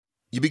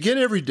You begin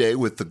every day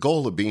with the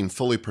goal of being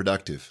fully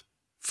productive,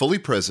 fully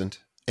present,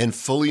 and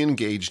fully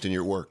engaged in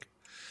your work.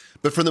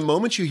 But from the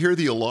moment you hear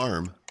the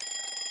alarm,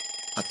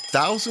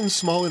 1,000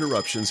 small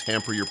interruptions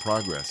hamper your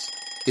progress.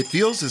 It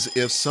feels as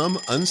if some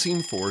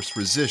unseen force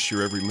resists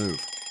your every move.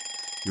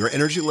 Your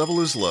energy level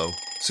is low,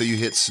 so you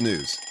hit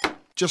snooze,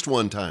 just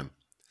one time.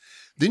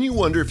 Then you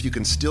wonder if you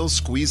can still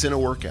squeeze in a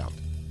workout.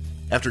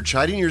 After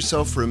chiding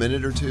yourself for a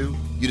minute or two,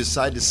 you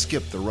decide to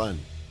skip the run.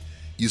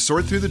 You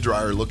sort through the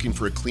dryer looking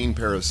for a clean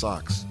pair of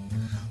socks.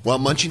 While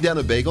munching down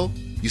a bagel,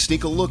 you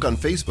sneak a look on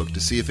Facebook to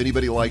see if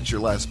anybody liked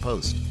your last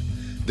post.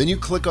 Then you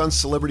click on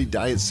celebrity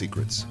diet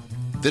secrets,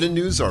 then a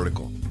news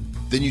article,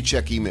 then you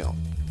check email.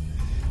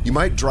 You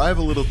might drive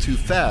a little too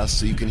fast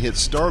so you can hit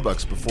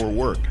Starbucks before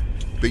work,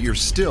 but you're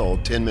still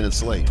 10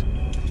 minutes late.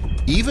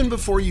 Even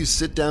before you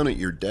sit down at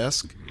your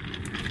desk,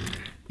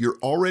 you're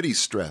already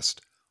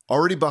stressed,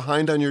 already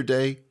behind on your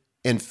day,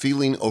 and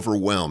feeling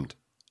overwhelmed.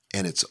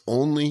 And it's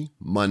only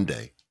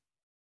Monday.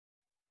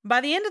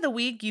 By the end of the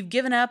week, you've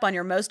given up on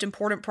your most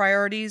important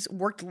priorities,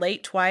 worked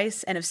late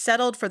twice, and have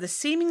settled for the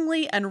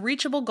seemingly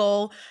unreachable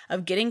goal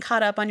of getting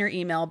caught up on your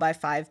email by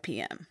 5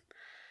 p.m.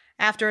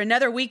 After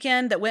another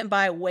weekend that went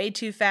by way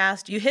too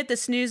fast, you hit the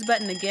snooze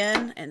button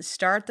again and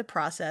start the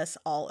process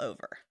all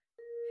over.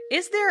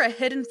 Is there a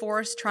hidden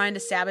force trying to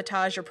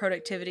sabotage your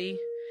productivity?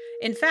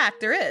 In fact,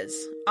 there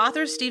is.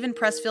 Author Steven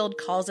Pressfield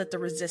calls it the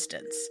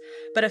resistance,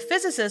 but a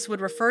physicist would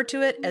refer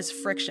to it as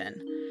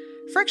friction.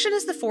 Friction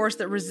is the force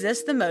that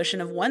resists the motion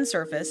of one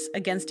surface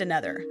against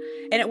another,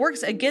 and it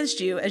works against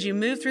you as you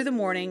move through the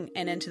morning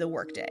and into the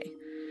workday.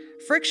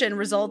 Friction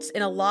results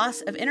in a loss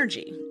of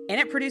energy,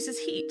 and it produces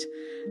heat.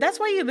 That's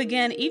why you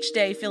begin each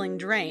day feeling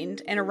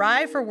drained and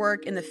arrive for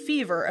work in the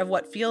fever of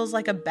what feels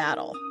like a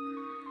battle.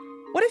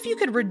 What if you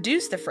could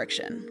reduce the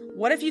friction?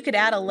 What if you could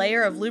add a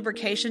layer of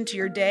lubrication to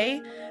your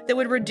day that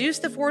would reduce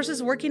the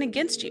forces working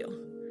against you?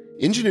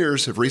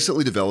 Engineers have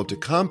recently developed a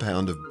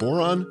compound of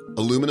boron,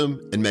 aluminum,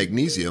 and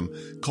magnesium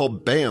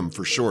called BAM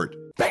for short.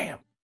 BAM!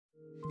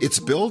 Its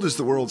billed as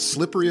the world's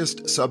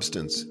slipperiest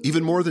substance,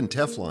 even more than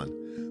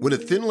Teflon. When a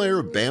thin layer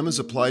of BAM is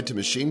applied to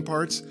machine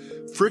parts,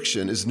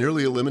 friction is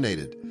nearly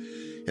eliminated.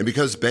 And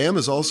because BAM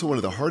is also one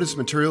of the hardest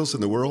materials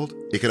in the world,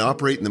 it can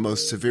operate in the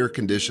most severe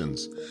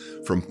conditions.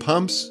 From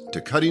pumps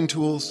to cutting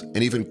tools and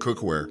even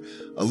cookware,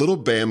 a little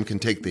BAM can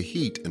take the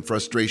heat and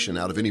frustration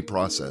out of any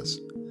process.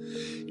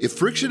 If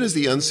friction is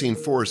the unseen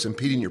force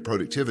impeding your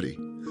productivity,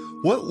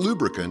 what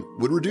lubricant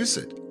would reduce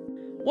it?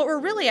 What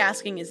we're really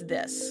asking is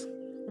this: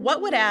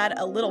 what would add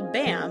a little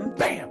BAM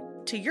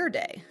to your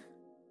day?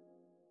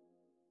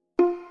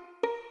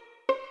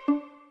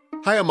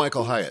 Hi, I'm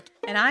Michael Hyatt.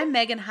 And I'm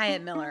Megan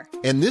Hyatt Miller.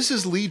 And this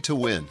is Lead to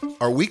Win,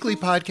 our weekly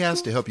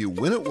podcast to help you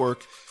win at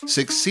work,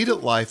 succeed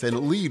at life,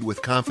 and lead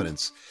with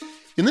confidence.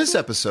 In this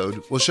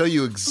episode, we'll show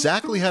you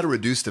exactly how to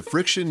reduce the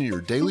friction in your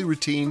daily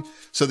routine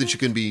so that you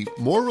can be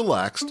more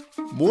relaxed,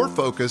 more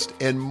focused,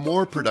 and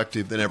more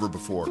productive than ever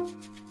before.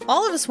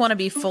 All of us want to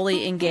be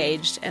fully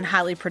engaged and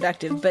highly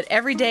productive, but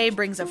every day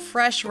brings a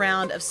fresh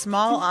round of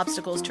small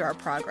obstacles to our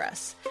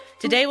progress.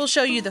 Today, we'll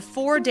show you the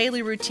 4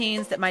 daily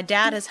routines that my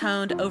dad has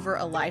honed over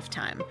a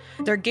lifetime.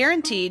 They're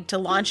guaranteed to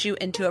launch you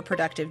into a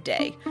productive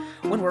day.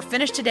 When we're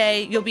finished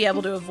today, you'll be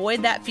able to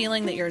avoid that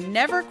feeling that you're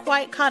never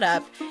quite caught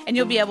up, and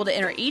you'll be able to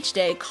enter each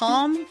day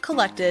calm,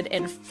 collected,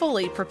 and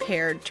fully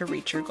prepared to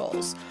reach your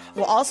goals.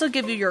 We'll also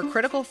give you your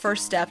critical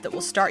first step that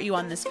will start you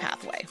on this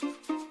pathway.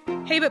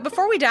 Hey, but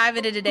before we dive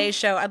into today's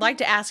show, I'd like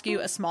to ask you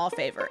a small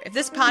favor. If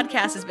this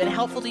podcast has been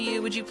helpful to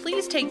you, would you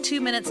please take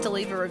 2 minutes to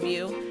leave a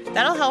review?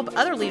 That'll help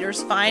other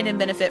leaders find and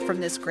benefit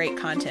from this great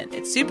content.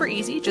 It's super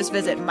easy. Just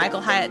visit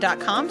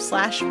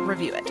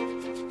michaelhyatt.com/review it.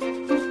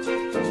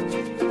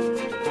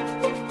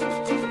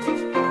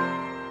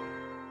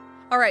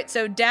 All right,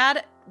 so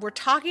Dad, we're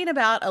talking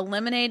about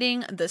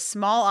eliminating the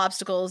small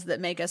obstacles that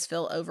make us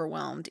feel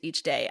overwhelmed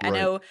each day. Right. I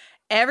know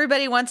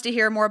everybody wants to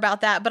hear more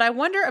about that, but I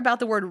wonder about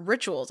the word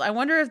rituals. I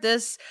wonder if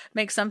this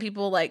makes some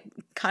people like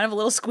kind of a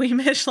little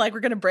squeamish, like we're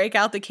going to break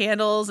out the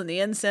candles and the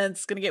incense.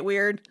 It's going to get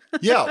weird.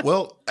 Yeah,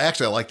 well,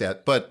 actually, I like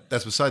that, but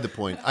that's beside the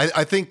point.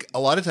 I think a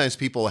lot of times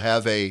people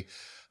have a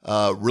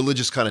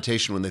religious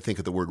connotation when they think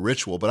of the word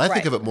ritual, but I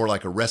think of it more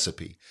like a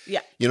recipe.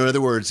 Yeah. You know, in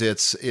other words,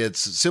 it's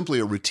simply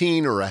a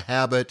routine or a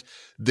habit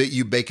that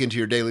you bake into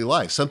your daily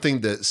life,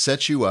 something that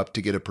sets you up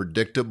to get a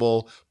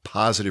predictable,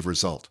 positive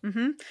result.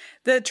 Mm-hmm.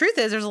 The truth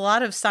is there's a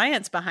lot of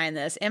science behind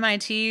this.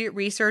 MIT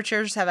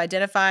researchers have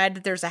identified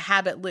that there's a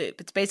habit loop.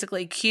 It's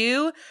basically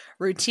cue,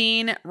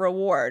 routine,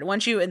 reward.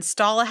 Once you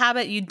install a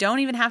habit, you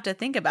don't even have to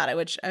think about it,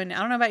 which I don't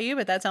know about you,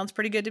 but that sounds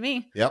pretty good to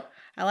me. Yep.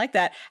 I like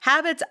that.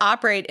 Habits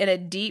operate in a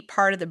deep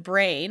part of the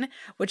brain,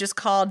 which is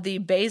called the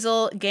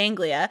basal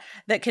ganglia,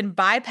 that can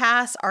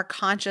bypass our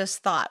conscious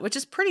thought, which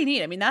is pretty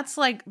neat. I mean, that's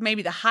like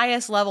maybe the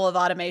highest level of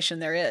automation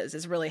there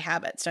is really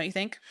habits, don't you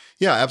think?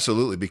 Yeah,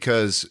 absolutely.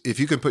 Because if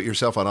you can put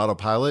yourself on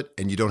autopilot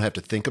and you don't have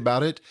to think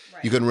about it,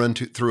 Right. you can run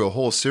through a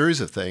whole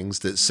series of things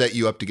that set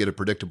you up to get a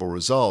predictable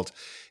result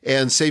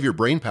and save your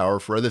brain power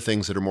for other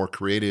things that are more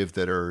creative,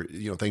 that are,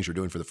 things you're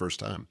doing for the first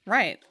time.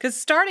 Right. Because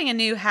starting a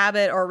new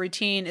habit or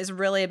routine is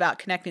really about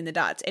connecting the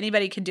dots.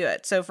 Anybody can do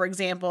it. So, for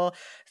example,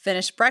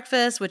 finish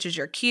breakfast, which is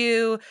your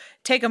cue,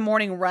 take a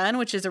morning run,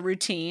 which is a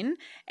routine,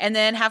 and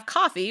then have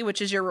coffee, which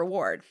is your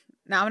reward.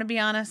 Now, I'm going to be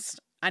honest.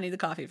 I need the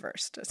coffee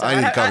first. So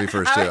I need coffee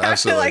first, too. I have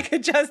Absolutely. to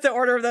adjust the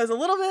order of those a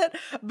little bit,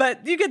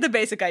 but you get the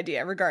basic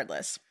idea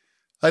regardless.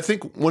 I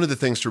think one of the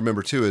things to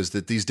remember, too, is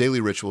that these daily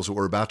rituals that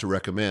we're about to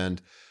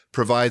recommend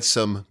provide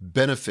some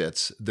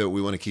benefits that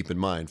we want to keep in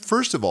mind.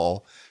 First of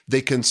all, they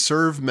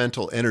conserve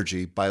mental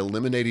energy by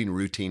eliminating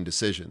routine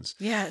decisions.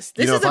 Yes,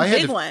 this is a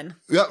big one.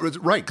 Yeah,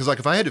 right. Because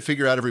if I had to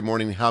figure out every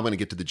morning how I'm going to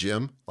get to the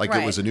gym,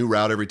 it was a new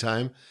route every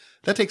time,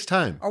 that takes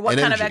time. Or what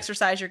kind of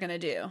exercise you're going to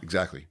do.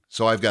 Exactly.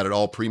 So I've got it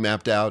all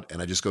pre-mapped out, and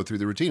I just go through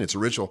the routine. It's a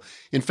ritual.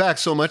 In fact,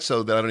 so much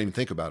so that I don't even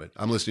think about it.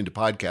 I'm listening to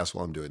podcasts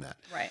while I'm doing that.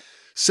 Right.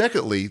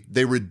 Secondly,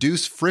 they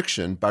reduce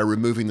friction by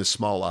removing the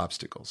small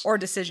obstacles. Or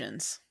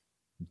decisions.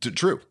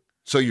 True.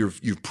 So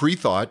you've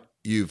pre-thought,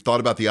 you've thought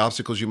about the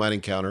obstacles you might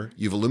encounter,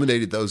 you've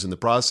eliminated those in the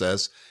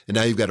process, and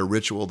now you've got a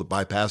ritual that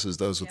bypasses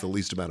those with the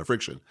least amount of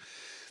friction.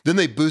 Then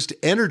they boost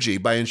energy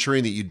by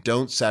ensuring that you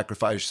don't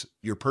sacrifice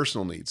your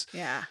personal needs.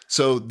 Yeah.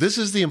 So this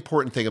is the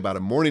important thing about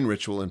a morning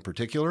ritual in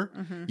particular.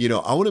 Mm-hmm.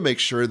 I want to make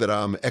sure that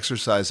I'm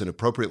exercising an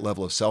appropriate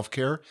level of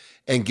self-care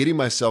and getting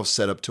myself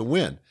set up to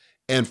win.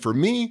 And for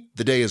me,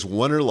 the day is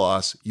won or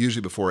loss,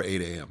 usually before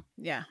 8 a.m.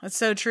 Yeah, that's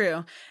so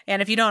true.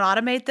 And if you don't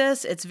automate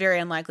this, it's very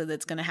unlikely that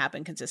it's going to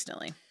happen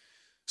consistently.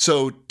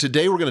 So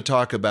today we're going to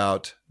talk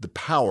about the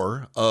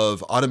power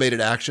of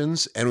automated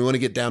actions, and we want to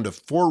get down to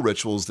 4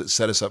 rituals that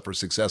set us up for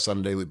success on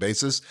a daily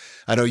basis.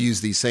 I know you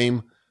use these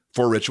same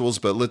 4 rituals,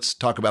 but let's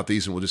talk about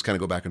these and we'll just kind of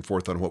go back and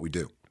forth on what we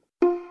do.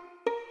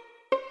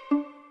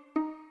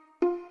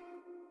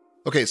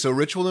 Okay, so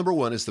ritual number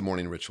 1 is the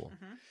morning ritual.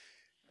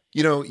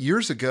 Mm-hmm.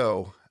 Years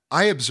ago,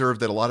 I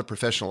observed that a lot of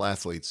professional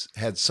athletes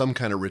had some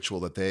kind of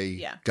ritual that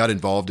they got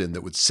involved in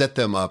that would set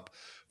them up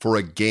for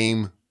a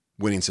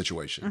game-winning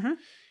situation.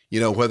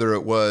 Mm-hmm. Whether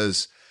it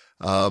was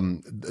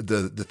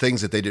the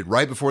things that they did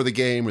right before the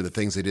game, or the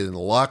things they did in the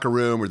locker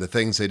room, or the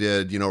things they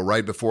did,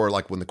 right before,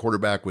 like when the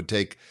quarterback would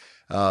take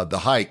the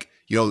hike.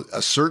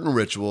 A certain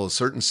ritual, a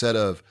certain set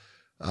of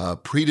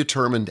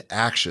predetermined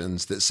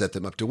actions that set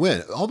them up to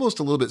win. Almost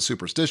a little bit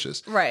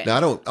superstitious. Right. Now,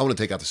 I want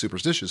to take out the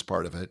superstitious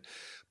part of it.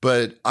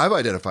 But I've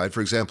identified,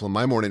 for example, in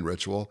my morning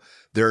ritual,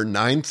 there are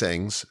 9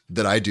 things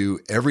that I do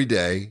every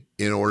day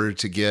in order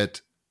to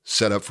get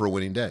set up for a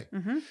winning day.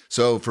 Mm-hmm.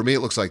 So for me, it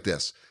looks like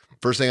this.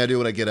 First thing I do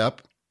when I get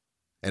up,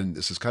 and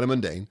this is kind of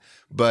mundane,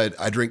 but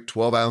I drink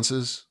 12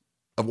 ounces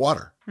of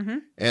water. Mm-hmm.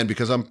 And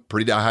because I'm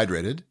pretty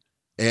dehydrated,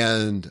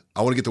 and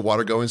I want to get the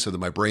water going so that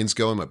my brain's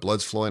going, my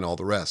blood's flowing, all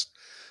the rest.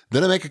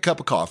 Then I make a cup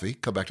of coffee.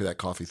 Come back to that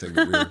coffee thing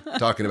that we were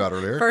talking about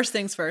earlier. First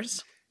things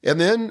first. And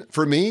then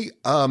for me,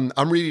 I'm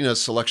reading a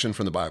selection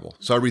from the Bible.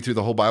 So I read through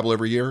the whole Bible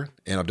every year,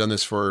 and I've done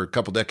this for a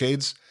couple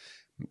decades,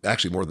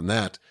 actually more than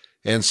that.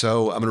 And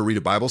so I'm going to read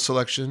a Bible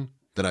selection,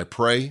 then I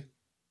pray,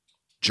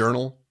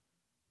 journal,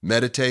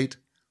 meditate,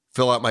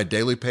 fill out my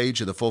daily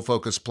page of the Full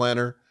Focus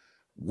Planner,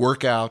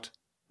 work out,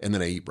 and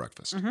then I eat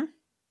breakfast. Mm-hmm.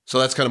 So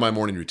that's kind of my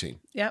morning routine.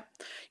 Yep.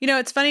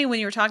 It's funny when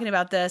you were talking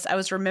about this, I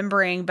was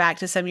remembering back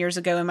to some years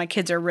ago when my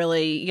kids are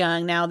really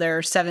young. Now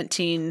they're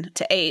 17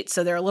 to 8,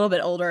 so they're a little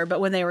bit older. But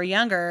when they were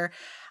younger,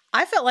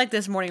 I felt like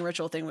this morning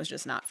ritual thing was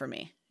just not for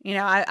me.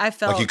 I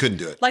felt like you couldn't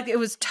do it. Like it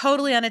was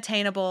totally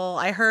unattainable.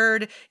 I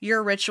heard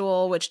your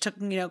ritual, which took,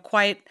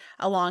 quite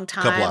a long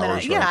time. Couple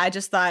hours, and I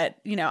just thought,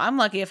 I'm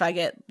lucky if I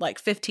get like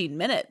 15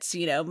 minutes,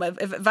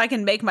 if I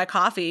can make my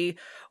coffee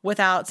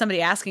without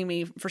somebody asking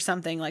me for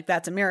something, like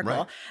that's a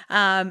miracle.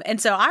 Right.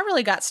 And so I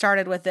really got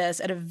started with this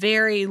at a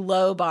very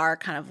low bar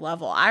kind of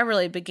level. I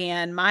really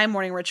began my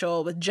morning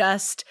ritual with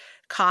just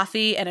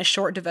coffee and a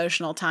short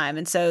devotional time.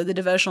 And so the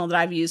devotional that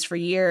I've used for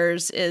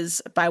years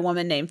is by a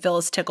woman named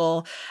Phyllis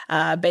Tickle,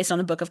 based on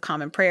the Book of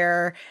Common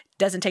Prayer.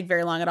 Doesn't take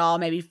very long at all,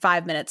 maybe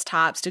 5 minutes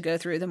tops to go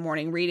through the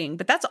morning reading.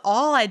 But that's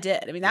all I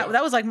did. I mean, that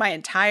was like my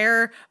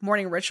entire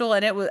morning ritual,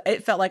 and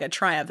it felt like a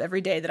triumph every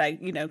day that I,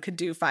 could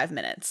do 5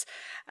 minutes.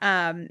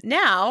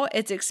 Now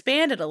it's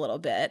expanded a little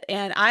bit,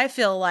 and I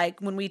feel like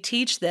when we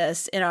teach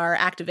this in our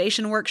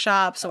activation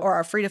workshops or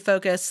our Free to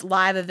Focus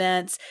live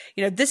events,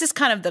 this is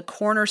kind of the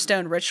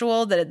cornerstone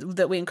ritual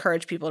that we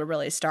encourage people to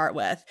really start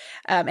with.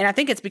 And I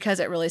think it's because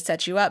it really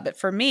sets you up. But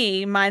for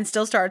me, mine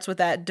still starts with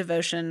that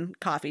devotion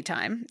coffee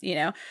time,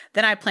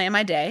 Then I plan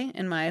my day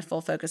in my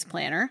Full Focus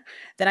planner.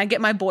 Then I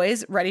get my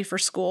boys ready for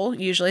school.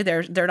 Usually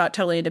they're not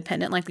totally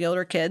independent like the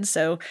older kids,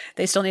 so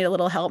they still need a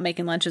little help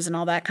making lunches and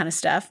all that kind of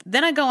stuff.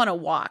 Then I go on a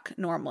walk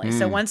normally.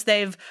 So once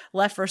they've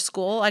left for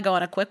school, I go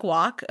on a quick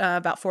walk,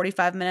 about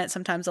 45 minutes,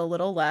 sometimes a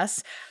little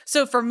less.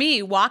 So for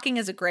me, walking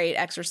is a great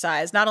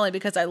exercise, not only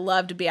because I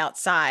love to be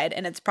outside,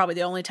 and it's probably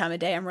the only time of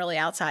day I'm really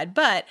outside,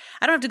 but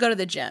I don't have to go to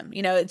the gym.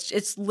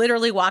 It's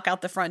literally walk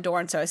out the front door,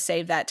 and so I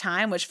save that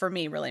time, which for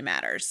me really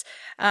matters.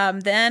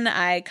 Then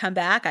I come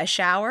back, I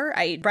shower,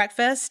 I eat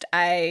breakfast,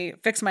 I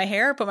fix my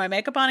hair, put my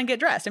makeup on, and get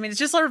dressed. I mean, it's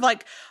just sort of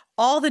like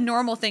all the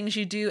normal things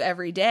you do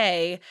every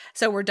day.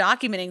 So we're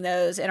documenting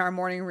those in our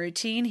morning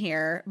routine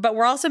here, but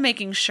we're also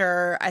making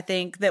sure, I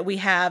think, that we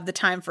have the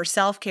time for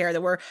self-care,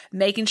 that we're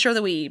making sure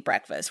that we eat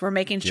breakfast. We're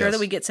making sure that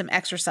we get some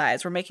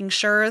exercise. We're making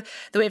sure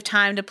that we have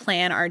time to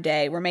plan our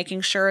day. We're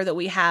making sure that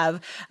we have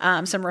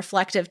some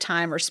reflective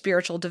time or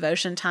spiritual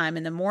devotion time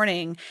in the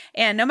morning.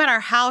 And no matter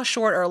how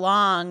short or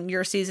long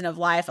your season of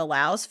life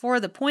allows for,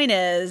 the point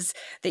is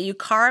that you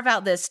carve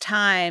out this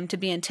time to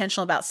be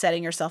intentional about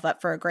setting yourself up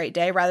for a great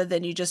day, rather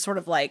than you just sort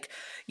of like,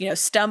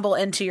 stumble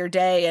into your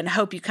day and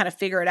hope you kind of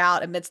figure it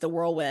out amidst the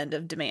whirlwind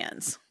of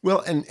demands. Well,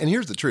 and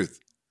here's the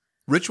truth.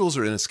 Rituals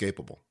are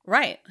inescapable.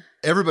 Right.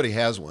 Everybody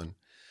has one.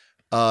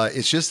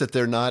 It's just that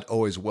they're not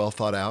always well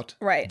thought out.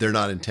 Right. They're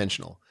not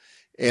intentional.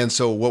 And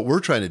so what we're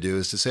trying to do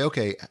is to say,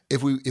 okay,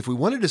 if we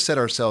wanted to set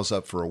ourselves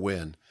up for a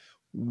win,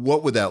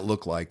 what would that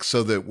look like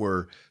so that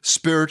we're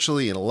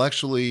spiritually,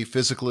 intellectually,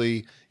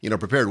 physically,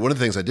 prepared? One of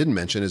the things I didn't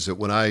mention is that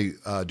when I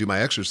do my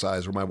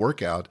exercise or my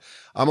workout,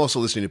 I'm also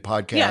listening to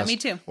podcasts. Yeah, me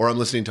too. Or I'm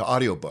listening to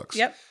audiobooks.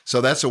 Yep.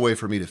 So that's a way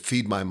for me to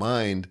feed my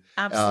mind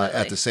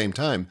at the same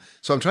time.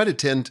 So I'm trying to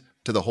tend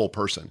to the whole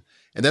person.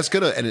 And that's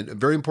and a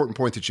very important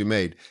point that you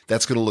made,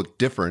 that's going to look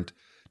different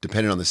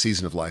depending on the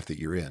season of life that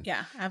you're in.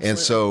 Yeah, absolutely. And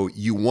so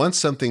you want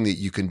something that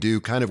you can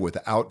do kind of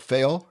without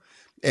fail.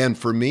 And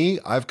for me,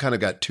 I've kind of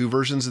got two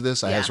versions of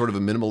this. I have sort of a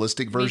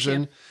minimalistic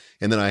version,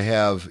 and then I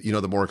have,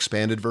 the more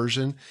expanded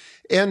version.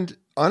 And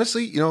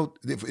honestly,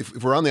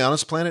 if we're on the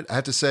honest planet, I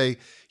have to say,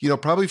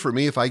 probably for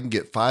me, if I can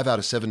get 5 out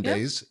of 7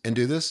 days and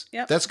do this,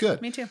 that's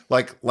good. Me too.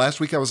 Like last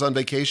week I was on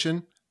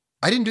vacation.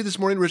 I didn't do this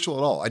morning ritual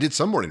at all. I did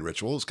some morning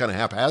ritual. It's kind of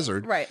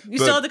haphazard. Right. You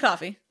still had the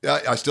coffee.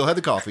 I still had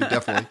the coffee,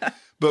 definitely.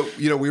 But,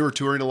 we were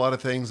touring a lot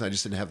of things. And I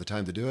just didn't have the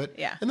time to do it.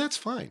 Yeah. And that's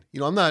fine.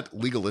 I'm not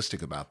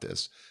legalistic about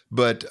this.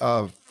 But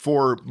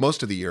for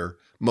most of the year,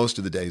 most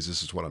of the days,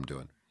 this is what I'm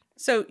doing.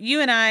 So you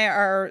and I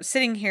are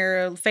sitting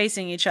here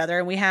facing each other,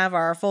 and we have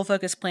our Full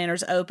Focus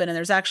planners open, and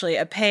there's actually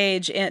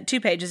two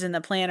pages in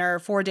the planner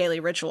for daily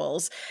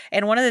rituals.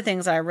 And one of the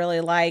things I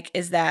really like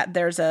is that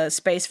there's a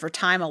space for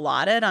time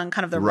allotted on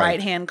kind of the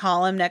right-hand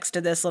column next to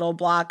this little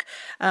block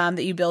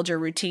that you build your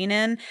routine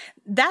in.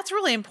 That's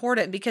really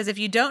important, because if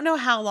you don't know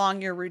how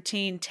long your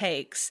routine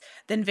takes,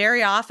 then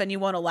very often you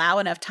won't allow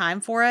enough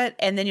time for it.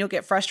 And then you'll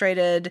get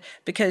frustrated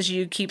because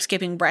you keep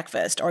skipping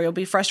breakfast, or you'll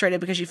be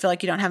frustrated because you feel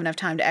like you don't have enough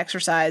time to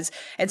exercise.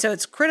 And so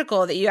it's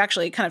critical that you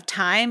actually kind of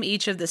time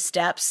each of the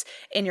steps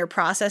in your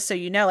process. So,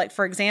 like,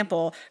 for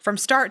example, from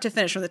start to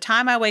finish, from the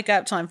time I wake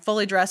up till I'm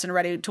fully dressed and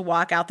ready to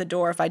walk out the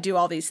door, if I do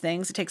all these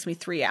things, it takes me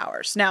 3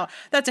 hours. Now,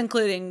 that's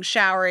including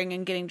showering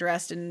and getting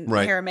dressed and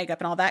hair and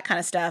makeup and all that kind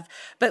of stuff.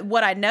 But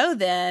what I know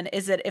then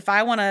is that if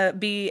I want to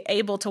be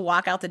able to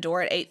walk out the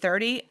door at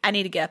 8:30, I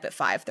need to get up at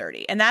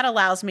 5:30. And that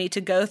allows me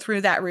to go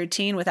through that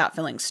routine without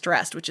feeling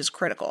stressed, which is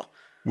critical.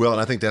 Well,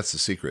 and I think that's the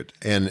secret.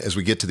 And as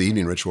we get to the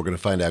evening ritual, we're going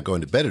to find out going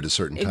to bed at a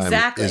certain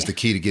time is the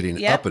key to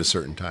getting up at a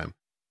certain time.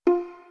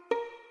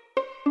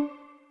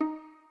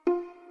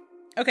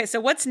 Okay,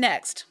 so what's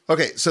next?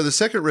 Okay, so the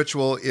second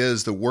ritual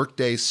is the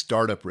workday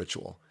startup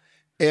ritual.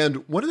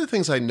 And one of the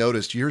things I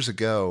noticed years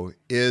ago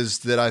is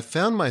that I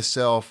found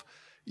myself,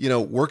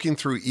 working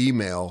through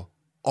email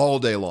all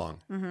day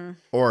long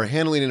or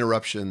handling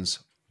interruptions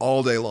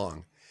all day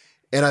long.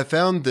 And I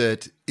found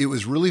that it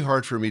was really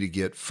hard for me to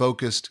get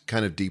focused,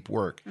 kind of deep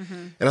work.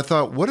 And I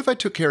thought, what if I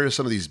took care of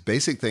some of these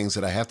basic things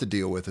that I have to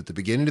deal with at the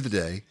beginning of the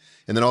day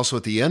and then also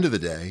at the end of the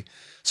day,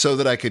 so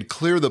that I could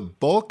clear the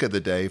bulk of the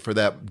day for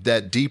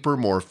that deeper,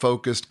 more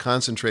focused,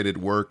 concentrated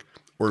work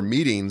or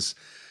meetings,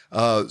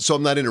 so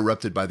I'm not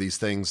interrupted by these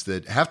things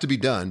that have to be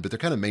done, but they're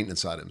kind of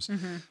maintenance items.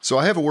 So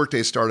I have a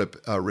workday startup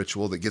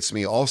ritual that gets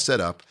me all set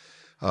up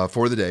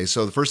for the day.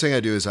 So the first thing I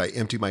do is I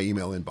empty my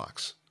email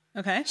inbox.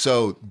 Okay.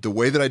 So the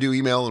way that I do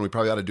email, and we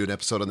probably ought to do an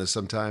episode on this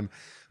sometime,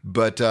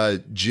 but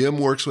Jim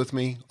works with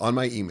me on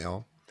my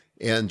email,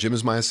 and Jim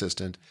is my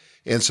assistant.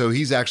 And so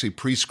he's actually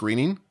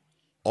pre-screening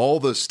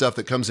all the stuff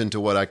that comes into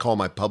what I call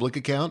my public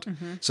account.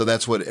 So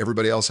that's what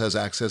everybody else has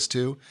access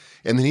to.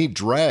 And then he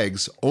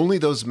drags only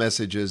those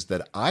messages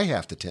that I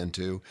have to tend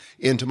to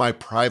into my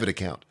private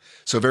account.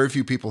 So very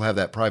few people have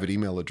that private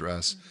email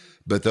address.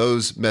 But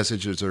those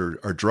messages are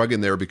drug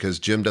in there because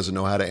Jim doesn't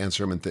know how to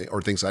answer them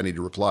or thinks I need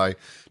to reply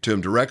to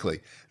him directly.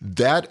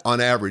 That, on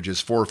average,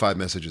 is 4 or 5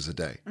 messages a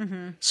day.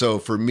 So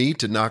for me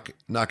to knock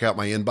out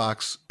my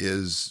inbox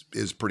is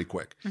pretty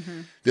quick.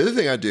 The other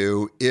thing I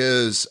do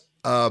is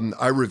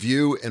I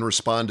review and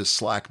respond to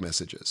Slack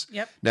messages.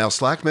 Yep. Now,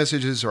 Slack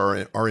messages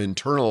are our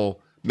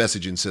internal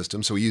messaging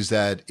system, so we use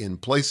that in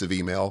place of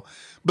email,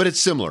 but it's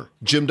similar.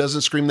 Jim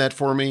doesn't scream that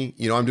for me.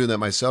 I'm doing that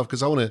myself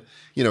because I want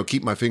to,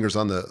 keep my fingers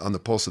on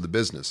the pulse of the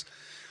business.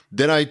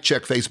 Then I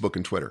check Facebook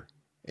and Twitter.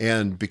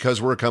 And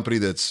because we're a company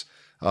that's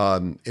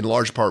in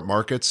large part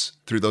markets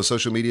through those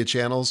social media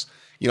channels,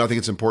 I think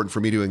it's important for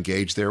me to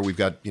engage there. We've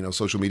got,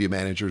 social media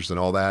managers and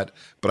all that,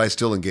 but I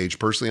still engage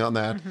personally on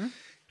that. Mm-hmm.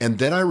 And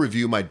then I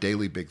review my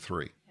daily big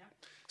three. Yeah.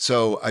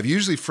 So I've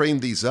usually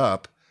framed these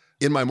up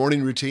in my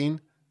morning routine,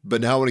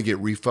 but now I want to get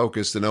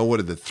refocused and know what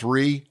are the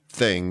three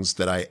things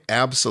that I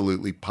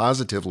absolutely,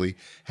 positively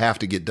have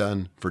to get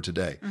done for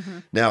today. Mm-hmm.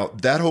 Now,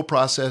 that whole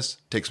process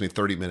takes me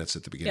 30 minutes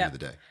at the beginning of the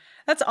day.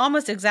 That's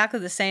almost exactly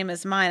the same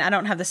as mine. I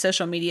don't have the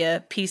social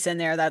media piece in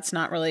there. That's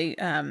not really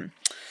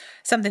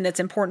something that's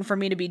important for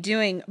me to be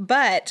doing.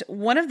 But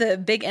one of the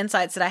big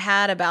insights that I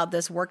had about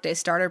this Workday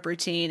startup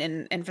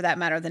routine, and for that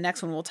matter, the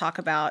next one we'll talk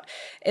about,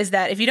 is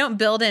that if you don't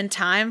build in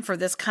time for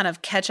this kind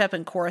of catch up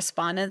and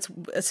correspondence,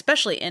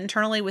 especially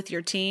internally with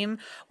your team,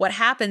 what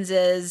happens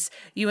is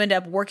you end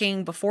up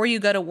working before you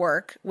go to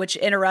work, which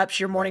interrupts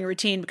your morning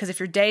routine. Because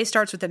if your day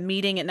starts with a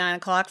meeting at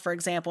 9:00, for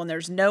example, and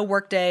there's no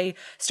Workday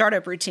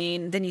startup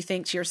routine, then you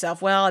think to yourself,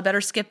 well, I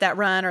better skip that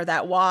run or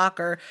that walk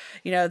or,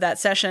 that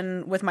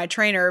session with my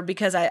trainer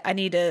because I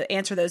need to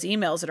answer those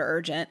emails that are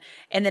urgent.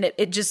 And then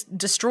it just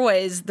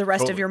destroys the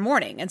rest of your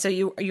morning. And so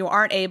you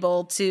aren't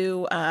able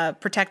to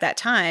protect that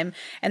time.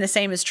 And the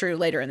same is true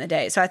later in the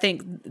day. So I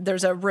think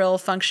there's a real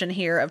function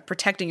here of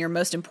protecting your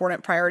most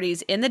important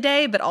priorities in the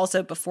day, but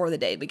also before the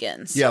day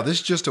begins. Yeah, this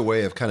is just a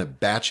way of kind of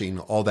batching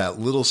all that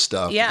little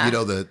stuff,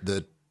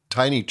 the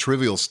tiny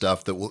trivial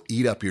stuff that will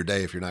eat up your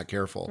day if you're not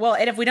careful. Well,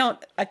 and if we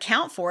don't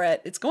account for it,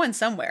 it's going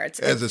somewhere.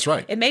 That's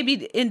right. It may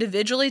be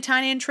individually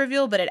tiny and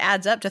trivial, but it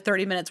adds up to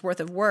 30 minutes worth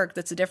of work.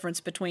 That's the difference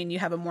between you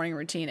have a morning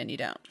routine and you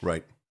don't.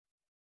 Right.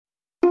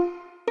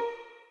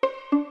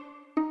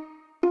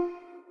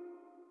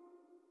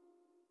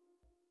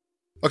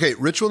 Okay,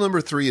 ritual number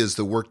 3 is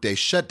the Workday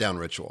shutdown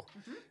ritual.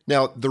 Mm-hmm.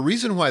 Now, the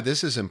reason why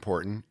this is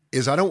important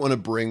is I don't want to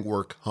bring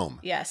work home.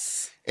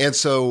 Yes. And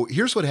so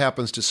here's what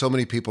happens to so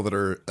many people that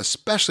are,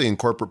 especially in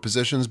corporate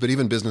positions, but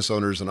even business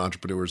owners and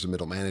entrepreneurs and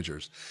middle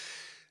managers.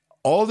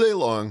 All day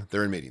long,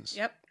 they're in meetings,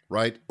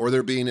 right? Or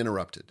they're being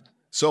interrupted.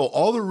 So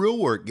all the real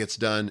work gets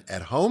done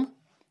at home,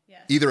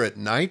 either at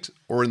night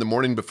or in the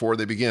morning before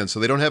they begin. So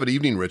they don't have an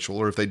evening ritual,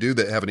 or if they do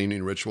have an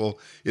evening ritual,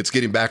 it's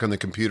getting back on the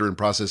computer and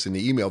processing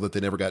the email that they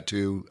never got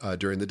to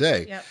during the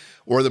day. Yep.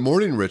 Or the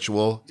morning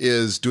ritual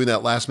is doing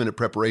that last minute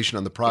preparation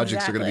on the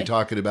projects they're going to be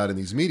talking about in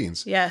these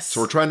meetings. Yes.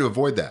 So we're trying to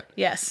avoid that.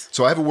 Yes.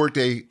 So I have a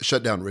Workday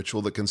shutdown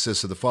ritual that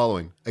consists of the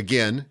following.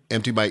 Again,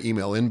 empty my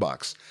email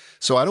inbox.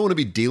 So I don't want to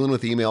be dealing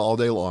with email all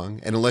day long.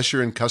 And unless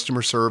you're in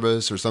customer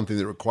service or something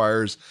that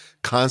requires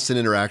constant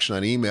interaction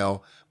on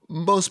email,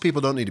 most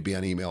people don't need to be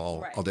on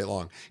email all day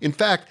long. In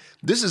fact,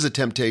 this is a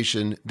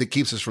temptation that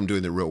keeps us from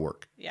doing the real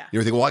work. Yeah.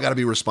 You're thinking, well, I got to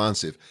be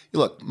responsive.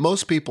 Look,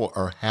 most people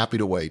are happy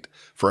to wait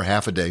for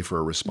half a day for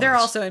a response. They're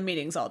also in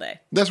meetings all day.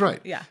 That's right.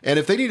 Yeah. And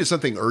if they needed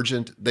something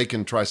urgent, they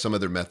can try some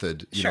other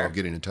method, of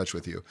getting in touch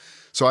with you.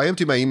 So I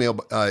empty my email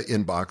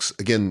inbox.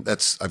 Again,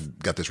 I've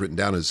got this written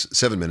down as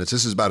 7 minutes.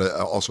 This is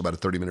also about a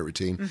 30-minute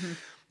routine. Mm-hmm.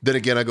 Then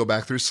again, I go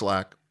back through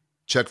Slack,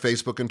 check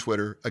Facebook and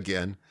Twitter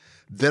again.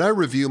 Then I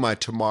review my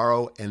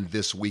tomorrow and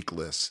this week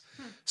lists.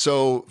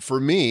 So for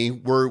me,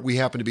 we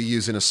happen to be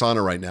using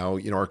Asana right now.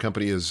 Our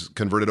company is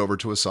converted over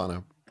to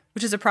Asana,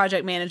 which is a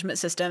project management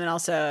system and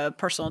also a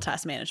personal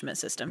task management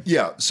system.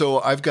 Yeah. So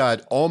I've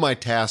got all my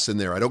tasks in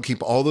there. I don't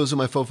keep all those in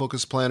my Full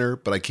Focus Planner,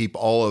 but I keep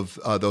all of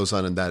those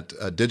on in that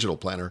digital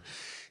planner.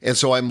 And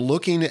so I'm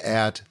looking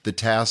at the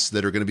tasks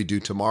that are going to be due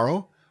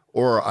tomorrow,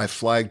 or I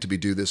flagged to be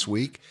due this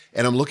week,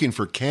 and I'm looking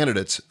for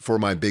candidates for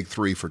my big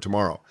 3 for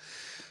tomorrow.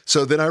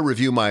 So then I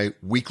review my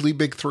weekly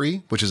big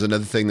 3, which is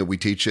another thing that we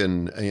teach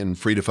in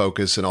Free to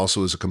Focus and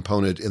also as a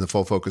component in the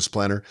Full Focus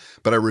Planner.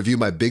 But I review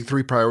my big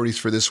 3 priorities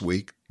for this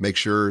week, make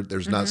sure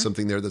there's not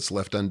something there that's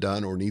left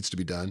undone or needs to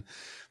be done.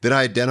 Then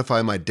I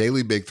identify my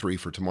daily big 3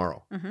 for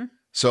tomorrow. Mm-hmm.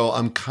 So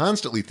I'm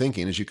constantly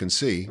thinking, as you can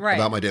see,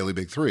 about my daily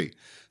big 3.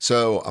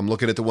 So I'm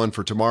looking at the one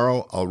for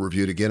tomorrow. I'll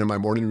review it again in my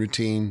morning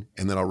routine,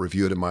 and then I'll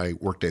review it in my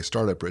Workday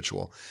startup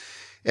ritual.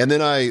 And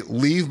then I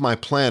leave my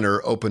planner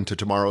open to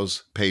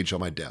tomorrow's page on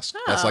my desk.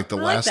 That's like the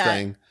last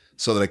thing,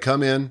 so that I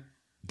come in,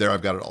 there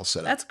I've got it all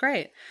set up. That's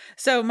great.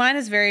 So mine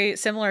is very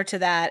similar to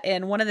that.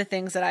 And one of the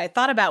things that I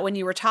thought about when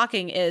you were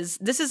talking is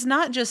this is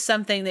not just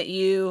something that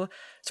you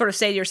sort of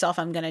say to yourself,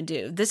 I'm going to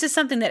do. This is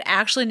something that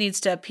actually needs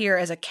to appear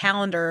as a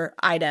calendar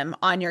item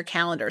on your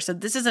calendar. So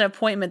this is an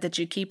appointment that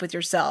you keep with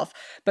yourself,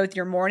 both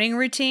your morning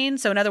routine.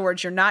 So in other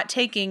words, you're not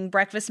taking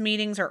breakfast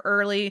meetings or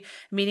early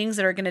meetings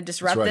that are going to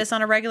disrupt this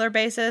on a regular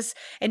basis.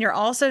 And you're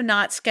also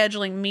not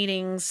scheduling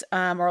meetings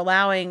or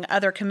allowing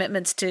other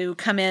commitments to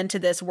come into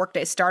this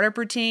Workday startup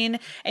routine.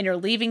 And you're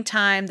leaving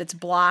time that's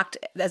blocked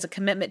as a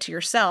commitment to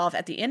yourself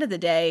at the end of the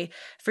day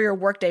for your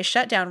Workday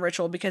shutdown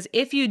ritual. Because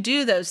if you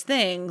do those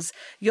things,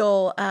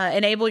 you'll will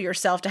enable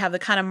yourself to have the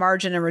kind of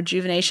margin and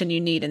rejuvenation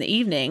you need in the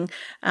evening,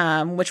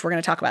 which we're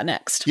going to talk about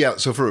next. Yeah.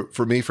 So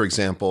for me, for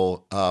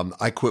example,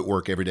 I quit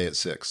work every day at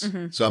 6.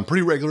 So I'm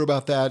pretty regular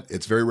about that.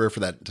 It's very rare for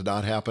that to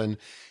not happen.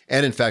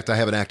 And in fact, I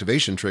have an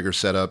activation trigger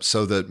set up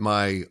so that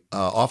my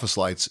office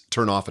lights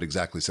turn off at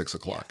exactly 6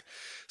 o'clock.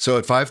 So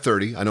at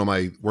 5:30, I know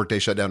my workday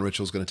shutdown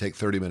ritual is going to take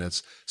 30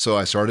 minutes. So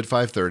I start at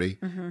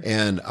 5:30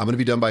 and I'm going to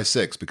be done by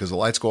 6 because the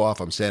lights go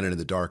off. I'm standing in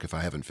the dark if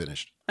I haven't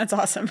finished. That's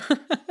awesome.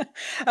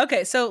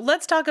 Okay. So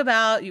let's talk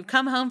about, you've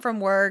come home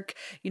from work,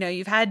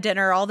 you've had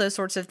dinner, all those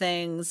sorts of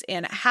things.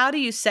 And how do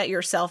you set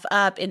yourself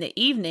up in the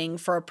evening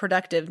for a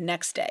productive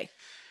next day?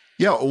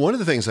 Yeah. One of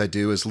the things I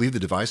do is leave the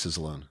devices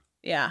alone.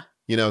 Yeah.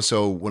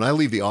 So when I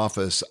leave the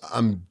office,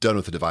 I'm done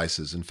with the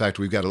devices. In fact,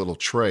 we've got a little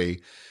tray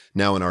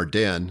now in our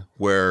den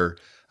where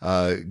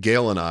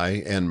Gail and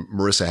I, and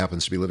Marissa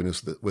happens to be living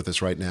with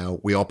us right now,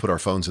 we all put our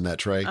phones in that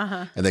tray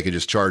and they can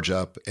just charge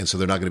up. And so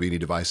there are not going to be any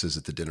devices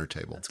at the dinner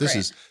table. This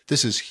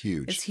is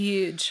huge. It's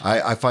huge.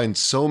 I find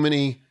so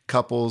many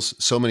couples,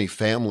 so many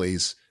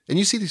families, and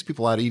you see these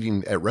people out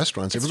eating at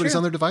restaurants, everybody's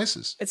on their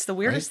devices. It's the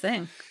weirdest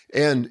thing.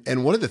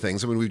 And one of the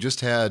things, we've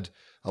just had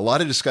a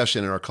lot of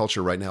discussion in our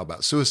culture right now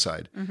about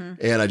suicide.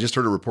 And I just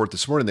heard a report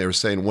this morning. They were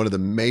saying one of the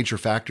major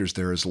factors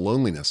there is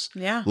loneliness.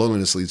 Yeah.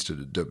 Loneliness leads to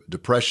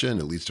depression.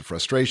 It leads to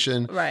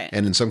frustration. Right.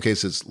 And in some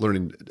cases,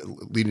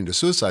 leading to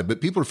suicide.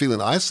 But people are feeling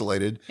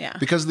isolated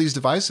because of these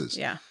devices.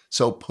 Yeah.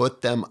 So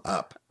put them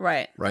up.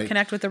 Right.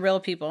 Connect with the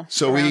real people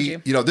so around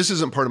you. This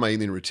isn't part of my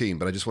evening routine,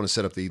 but I just want to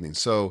set up the evening.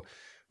 So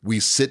we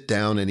sit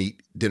down and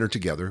eat dinner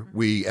together.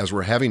 As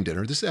we're having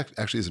dinner, this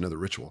actually is another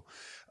ritual.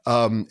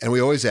 And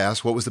we always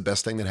ask, what was the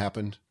best thing that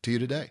happened to you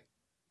today?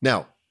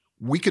 Now,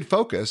 we could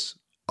focus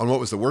on what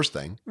was the worst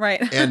thing.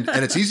 Right. and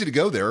it's easy to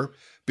go there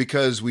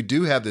because we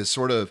do have this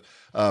sort of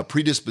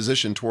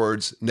predisposition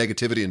towards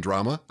negativity and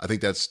drama. I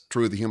think that's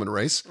true of the human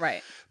race.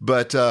 Right.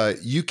 But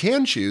you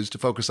can choose to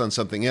focus on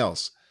something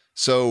else.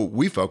 So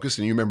we focused,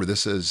 and you remember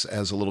this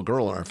as a little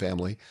girl in our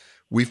family,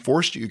 we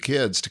forced you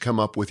kids to come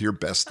up with your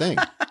best thing.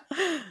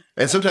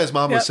 And sometimes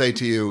mom would say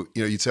to you,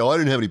 you'd say, I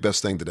didn't have any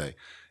best thing today.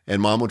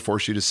 And mom would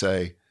force you to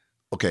say,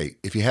 okay,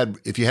 if you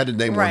had to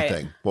name one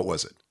thing, what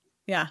was it?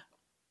 Yeah.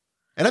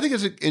 And I think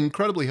it's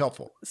incredibly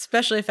helpful.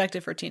 Especially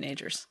effective for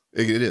teenagers.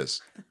 It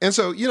is. And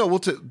so,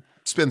 we'll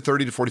spend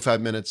 30 to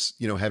 45 minutes,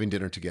 having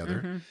dinner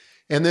together.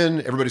 And then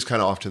everybody's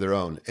kind of off to their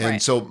own.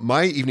 And so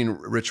my evening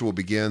ritual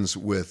begins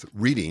with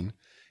reading.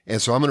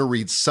 And so I'm going to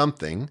read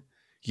something,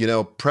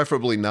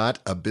 preferably not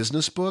a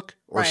business book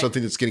or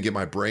something that's going to get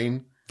my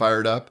brain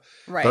fired up.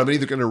 Right. But I'm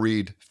either going to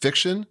read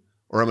fiction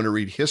or I'm going to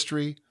read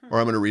history or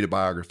I'm going to read a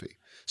biography.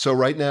 So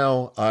right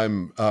now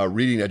I'm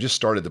reading, I just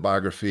started the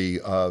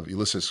biography of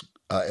Ulysses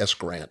S.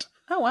 Grant.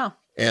 Oh, wow.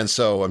 And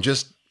so I'm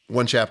just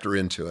one chapter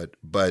into it,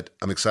 but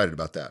I'm excited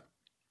about that.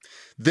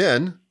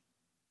 Then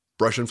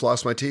brush and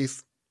floss my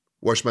teeth,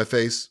 wash my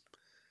face.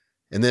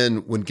 And then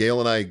when Gail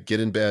and I get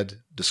in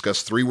bed,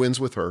 discuss 3 wins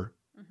with her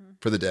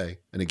for the day.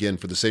 And again,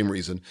 for the same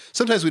reason.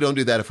 Sometimes we don't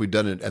do that if we've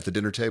done it at the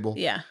dinner table.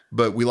 Yeah.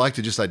 But we like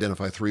to just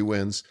identify 3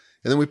 wins.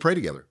 And then we pray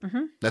together.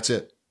 That's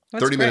it.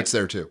 That's 30 great. minutes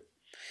there too.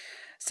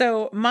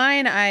 So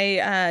mine,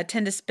 I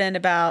tend to spend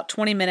about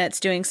 20 minutes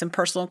doing some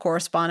personal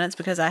correspondence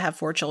because I have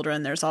 4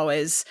 children. There's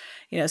always,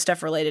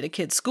 stuff related to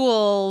kids'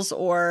 schools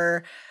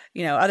or,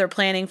 other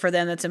planning for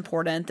them that's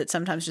important that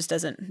sometimes just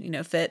doesn't,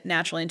 fit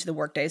naturally into the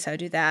workday. So I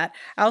do that.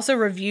 I also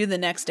review the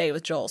next day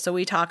with Joel. So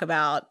we talk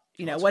about,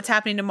 what's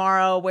happening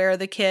tomorrow, where are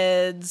the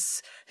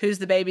kids, who's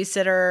the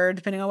babysitter,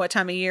 depending on what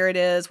time of year it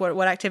is,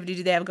 what activity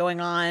do they have going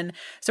on.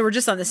 So we're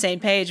just on the same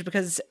page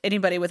because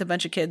anybody with a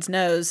bunch of kids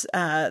knows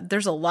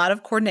there's a lot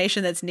of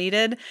coordination that's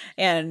needed.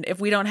 And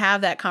if we don't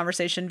have that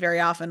conversation very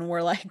often,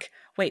 we're like,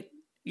 wait,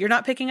 you're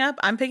not picking up,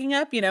 I'm picking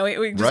up, we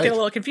just get a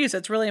little confused. So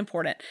it's really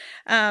important.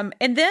 And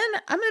then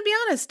I'm going to be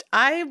honest,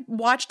 I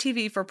watch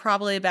TV for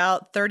probably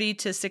about 30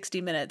 to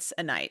 60 minutes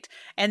a night.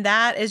 And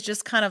that is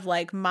just kind of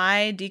like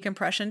my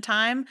decompression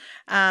time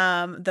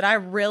that I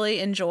really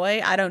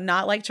enjoy. I do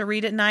not like to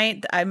read at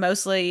night. I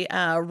mostly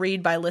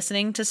read by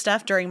listening to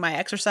stuff during my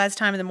exercise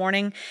time in the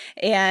morning.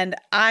 And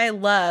I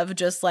love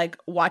just like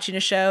watching a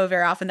show.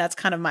 Very often that's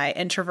kind of my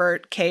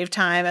introvert cave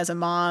time as a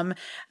mom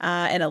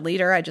and a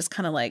leader. I just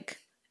kind of like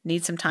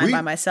need some time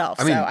by myself.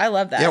 So I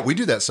love that. Yeah, we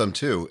do that some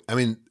too.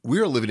 We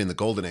are living in the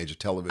golden age of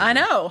television. I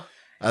know.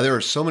 There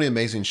are so many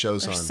amazing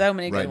shows on. So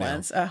many right good now.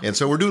 ones. Oh. And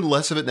so we're doing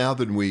less of it now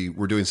than we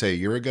were doing, say, a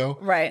year ago.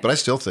 Right. But I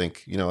still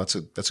think, that's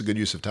a good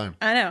use of time.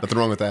 I know. Nothing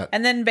wrong with that.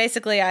 And then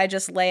basically I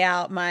just lay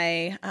out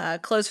my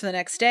clothes for the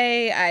next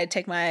day. I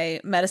take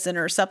my medicine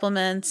or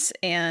supplements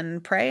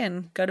and pray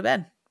and go to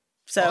bed.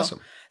 So,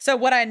 awesome. So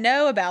what I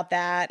know about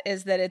that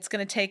is that it's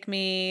going to take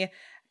me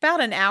about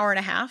an hour and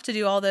a half to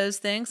do all those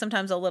things,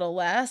 sometimes a little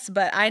less,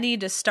 but I need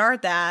to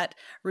start that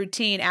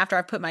routine after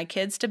I've put my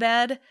kids to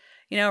bed,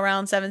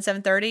 around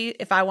 7:30,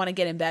 if I want to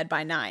get in bed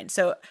by 9.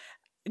 So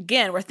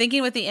again, we're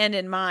thinking with the end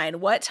in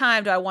mind. What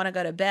time do I want to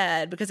go to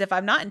bed? Because if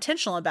I'm not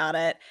intentional about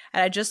it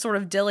and I just sort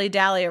of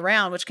dilly-dally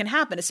around, which can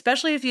happen,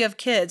 especially if you have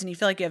kids and you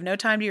feel like you have no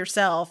time to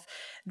yourself,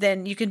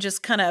 then you can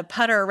just kind of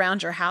putter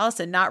around your house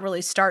and not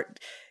really start,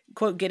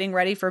 quote, getting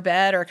ready for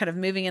bed or kind of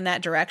moving in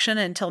that direction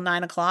until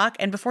 9 o'clock.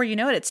 And before you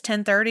know it, it's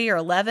 10:30 or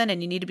 11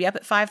 and you need to be up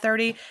at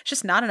 5:30. It's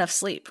just not enough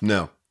sleep.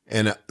 No.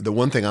 And the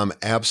one thing I'm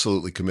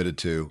absolutely committed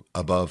to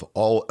above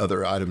all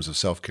other items of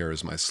self-care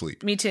is my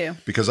sleep. Me too.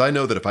 Because I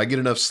know that if I get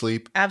enough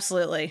sleep,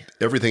 absolutely,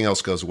 everything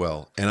else goes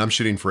well. And I'm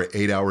shooting for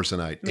 8 hours a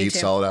night, Me 8 too.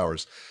 solid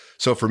hours.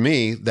 So for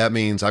me, that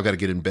means I've got to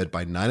get in bed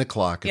by 9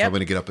 o'clock if Yep. I'm going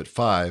to get up at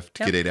 5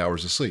 to Yep. get 8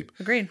 hours of sleep.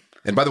 Agreed.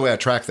 And by the way, I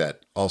track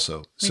that also.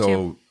 Me So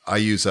too. I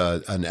use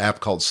an app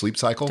called Sleep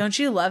Cycle. Don't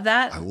you love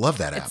that? I love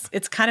that app.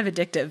 It's kind of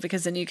addictive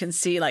because then you can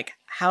see like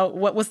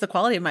what was the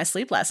quality of my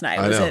sleep last night?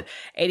 I Was know. it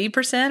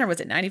 80% or was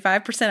it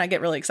 95%? I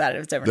get really excited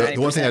if it's over 90%.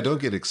 The one thing I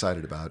don't get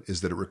excited about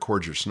is that it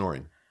records your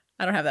snoring.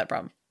 I don't have that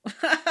problem.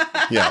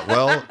 Yeah,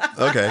 well,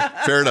 okay,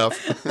 fair enough.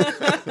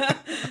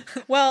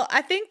 Well,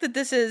 I think that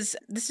this is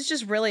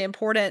just really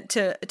important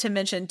to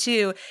mention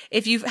too.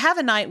 If you have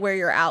a night where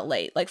you're out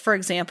late, like for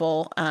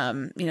example,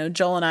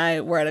 Joel and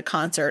I were at a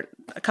concert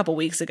a couple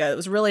weeks ago. It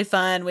was really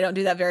fun. We don't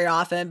do that very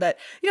often, but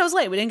it was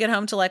late. We didn't get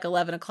home till like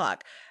 11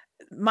 o'clock.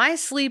 My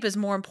sleep is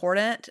more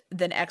important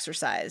than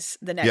exercise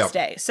the next Yep.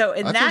 day. So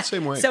I feel the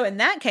same way. in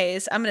that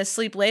case, I'm going to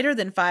sleep later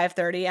than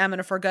 5:30. I'm going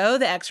to forego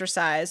the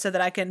exercise so that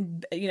I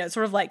can,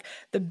 sort of like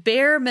the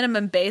bare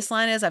minimum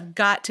baseline is I've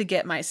got to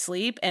get my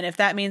sleep. And if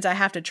that means I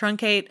have to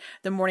truncate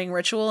the morning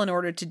ritual in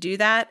order to do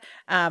that,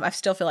 I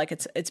still feel like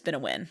it's been a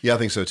win. Yeah, I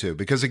think so too.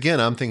 Because again,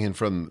 I'm thinking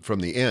from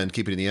the end,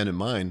 keeping the end in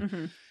mind.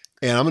 Mm-hmm.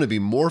 And I'm going to be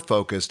more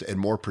focused and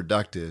more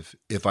productive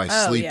if I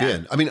Oh, sleep yeah.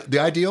 in. I mean, the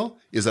ideal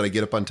is that I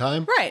get up on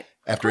time. Right.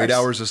 After Of 8 course.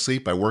 hours of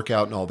sleep, I work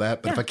out and all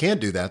that. But if I can't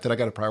do that, then I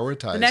got to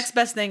prioritize. The next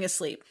best thing is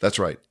sleep. That's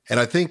right.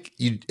 And I think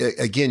you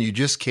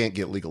just can't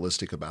get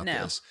legalistic about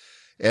No. this.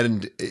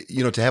 And,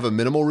 to have a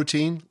minimal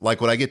routine,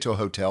 like when I get to a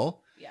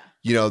hotel,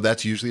 Yeah.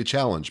 that's usually a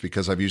challenge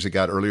because I've usually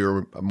got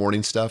earlier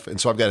morning stuff. And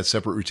so I've got a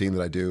separate routine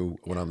that I do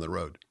when I'm on the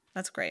road.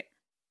 That's great.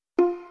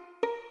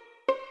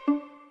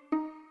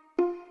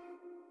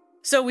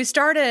 So we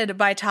started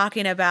by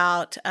talking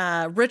about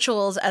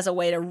rituals as a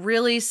way to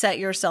really set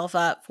yourself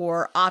up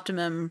for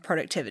optimum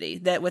productivity,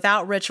 that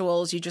without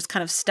rituals, you just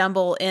kind of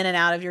stumble in and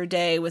out of your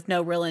day with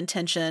no real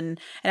intention.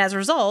 And as a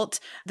result,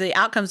 the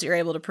outcomes that you're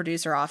able to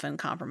produce are often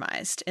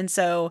compromised. And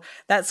so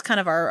that's kind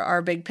of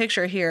our big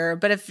picture here.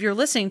 But if you're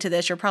listening to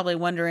this, you're probably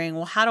wondering,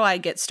 well, how do I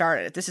get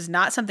started? If this is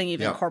not something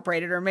you've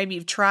incorporated, or maybe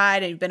you've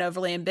tried and you've been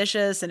overly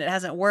ambitious and it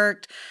hasn't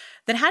worked,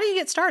 then how do you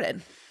get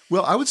started?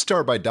 Well, I would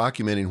start by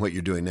documenting what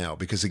you're doing now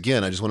because,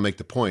 again, I just want to make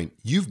the point.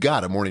 You've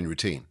got a morning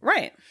routine.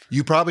 Right.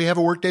 You probably have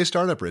a workday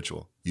startup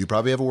ritual. You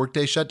probably have a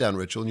workday shutdown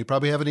ritual, and you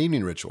probably have an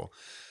evening ritual.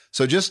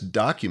 So just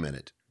document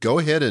it. Go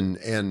ahead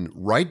and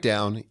write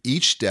down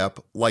each step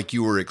like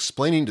you were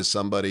explaining to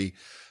somebody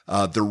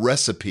the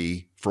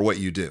recipe for what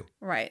you do.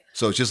 Right.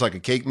 So it's just like a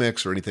cake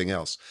mix or anything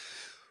else.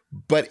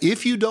 But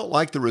if you don't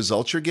like the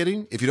results you're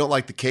getting, if you don't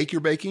like the cake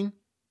you're baking,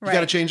 you got to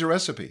Right. change the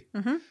recipe.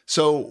 Mm-hmm.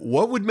 So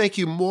what would make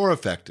you more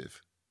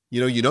effective?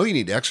 You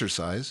need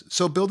exercise,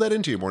 so build that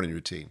into your morning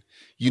routine.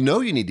 You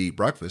need to eat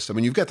breakfast. I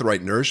mean, you've got the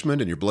right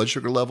nourishment and your blood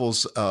sugar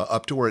levels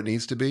up to where it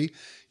needs to be.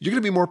 You're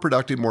going to be more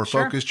productive, more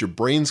Sure. focused. Your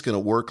brain's going to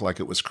work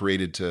like it was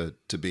created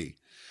to be.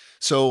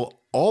 So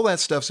all that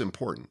stuff's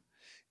important.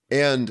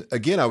 And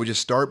again, I would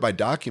just start by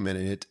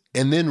documenting it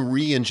and then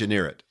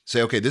re-engineer it.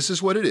 Say, okay, this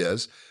is what it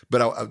is,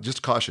 but I'll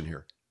just caution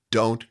here.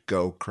 Don't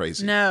go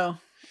crazy. No.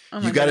 Oh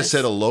my You got to goodness.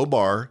 set a low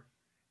bar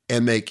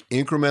and make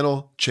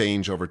incremental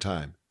change over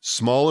time.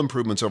 Small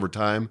improvements over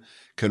time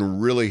can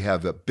really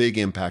have a big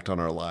impact on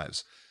our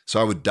lives.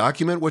 So I would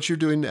document what you're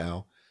doing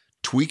now,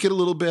 tweak it a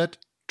little bit,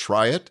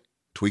 try it,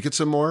 tweak it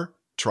some more,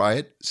 try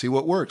it, see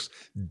what works.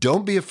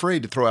 Don't be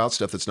afraid to throw out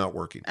stuff that's not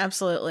working.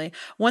 Absolutely.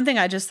 One thing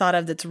I just thought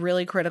of that's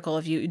really critical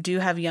if you do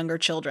have younger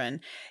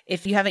children,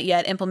 if you haven't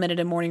yet implemented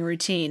a morning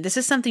routine, this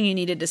is something you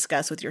need to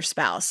discuss with your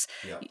spouse.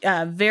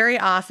 Very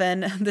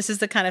often, this is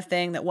the kind of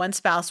thing that one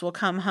spouse will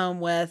come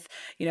home with,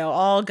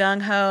 all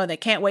gung-ho, and they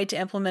can't wait to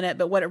implement it.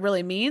 But what it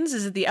really means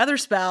is that the other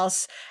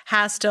spouse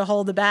has to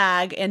hold the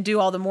bag and do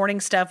all the morning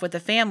stuff with the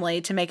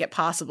family to make it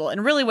possible.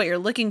 And really what you're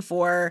looking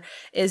for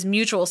is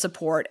mutual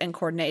support and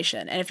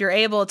coordination. And if you're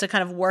able to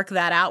kind of work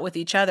that out with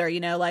each other,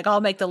 like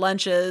I'll make the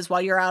lunches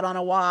while you're out on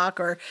a walk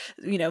or,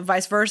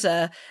 vice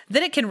versa,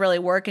 then it can really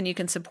work and you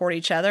can support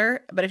each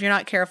other. But if you're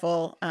not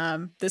careful,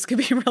 this could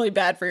be really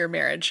bad for your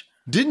marriage.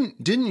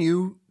 Didn't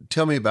you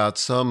tell me about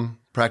some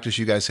practice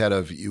you guys had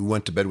of you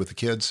went to bed with the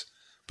kids,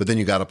 but then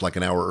you got up like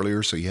an hour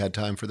earlier so you had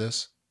time for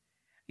this?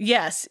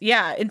 Yes.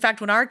 Yeah. In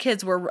fact, when our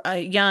kids were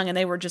young and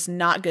they were just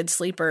not good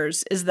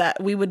sleepers, is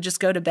that we would just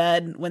go to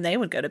bed when they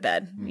would go to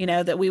bed,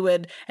 that we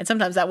would, and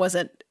sometimes that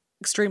wasn't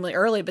extremely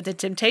early, but the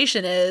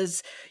temptation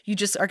is you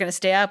just are going to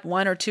stay up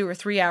 1 or 2 or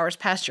 3 hours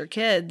past your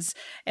kids.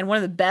 And one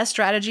of the best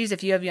strategies,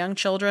 if you have young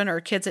children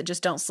or kids that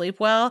just don't sleep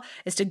well,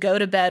 is to go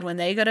to bed when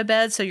they go to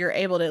bed, so you're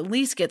able to at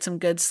least get some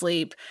good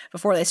sleep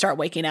before they start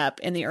waking up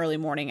in the early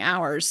morning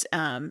hours.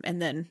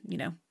 And then,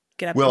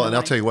 get up. Well, and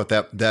I'll tell you what,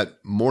 that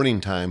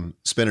morning time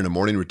spent in a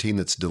morning routine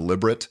that's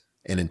deliberate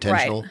and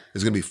intentional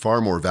is going to be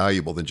far more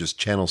valuable than just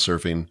channel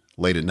surfing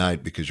late at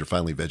night because you're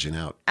finally vegging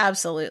out.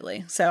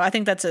 Absolutely. So I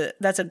think that's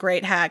a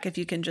great hack if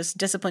you can just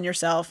discipline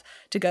yourself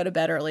to go to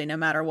bed early no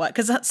matter what.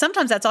 Because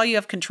sometimes that's all you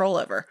have control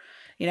over,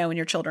 when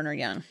your children are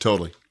young.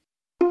 Totally.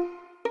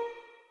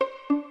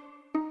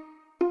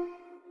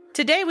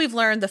 Today, we've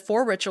learned the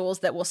 4 rituals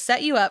that will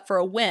set you up for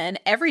a win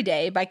every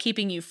day by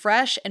keeping you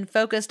fresh and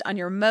focused on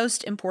your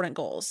most important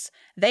goals.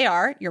 They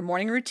are your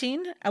morning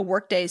routine, a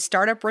workday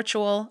startup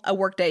ritual, a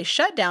workday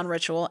shutdown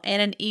ritual,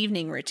 and an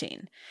evening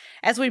routine.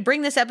 As we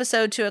bring this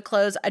episode to a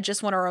close, I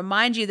just want to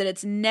remind you that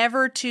it's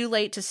never too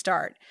late to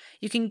start.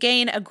 You can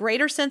gain a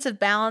greater sense of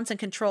balance and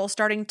control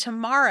starting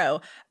tomorrow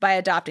by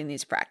adopting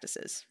these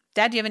practices.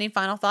 Dad, do you have any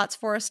final thoughts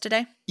for us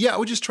today? Yeah, I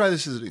would just try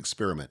this as an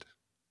experiment.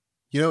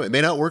 It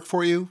may not work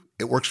for you.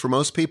 It works for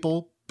most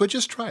people, but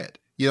just try it.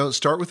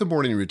 Start with a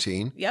morning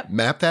routine. Yep.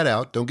 Map that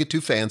out. Don't get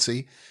too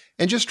fancy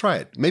and just try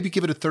it. Maybe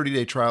give it a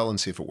 30-day trial and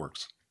see if it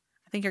works.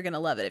 I think you're going to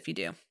love it if you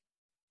do.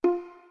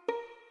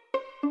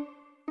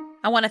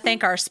 I want to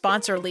thank our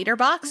sponsor,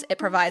 LeaderBox. It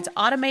provides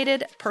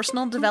automated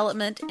personal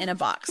development in a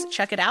box.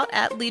 Check it out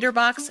at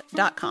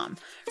leaderbox.com.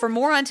 For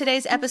more on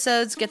today's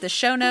episodes, get the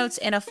show notes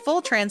and a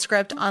full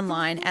transcript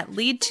online at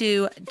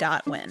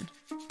lead2.win.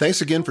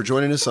 Thanks again for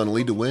joining us on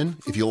Lead to Win.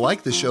 If you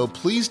like the show,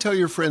 please tell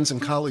your friends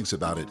and colleagues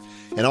about it.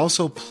 And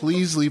also,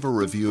 please leave a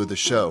review of the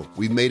show.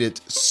 We've made it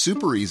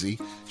super easy.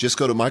 Just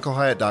go to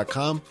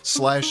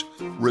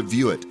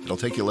michaelhyatt.com/review it. It'll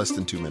take you less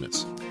than 2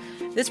 minutes.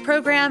 This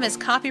program is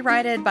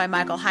copyrighted by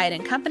Michael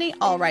Hyatt & Company,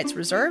 all rights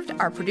reserved.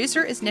 Our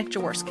producer is Nick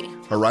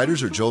Jaworski. Our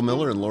writers are Joel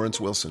Miller and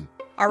Lawrence Wilson.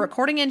 Our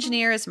recording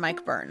engineer is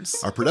Mike Burns.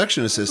 Our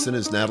production assistant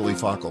is Natalie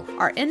Fackel.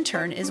 Our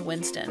intern is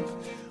Winston.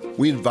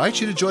 We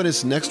invite you to join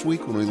us next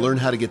week when we learn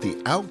how to get the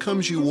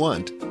outcomes you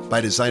want by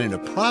designing a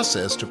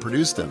process to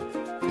produce them.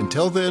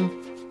 Until then,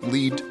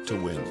 lead to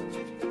win.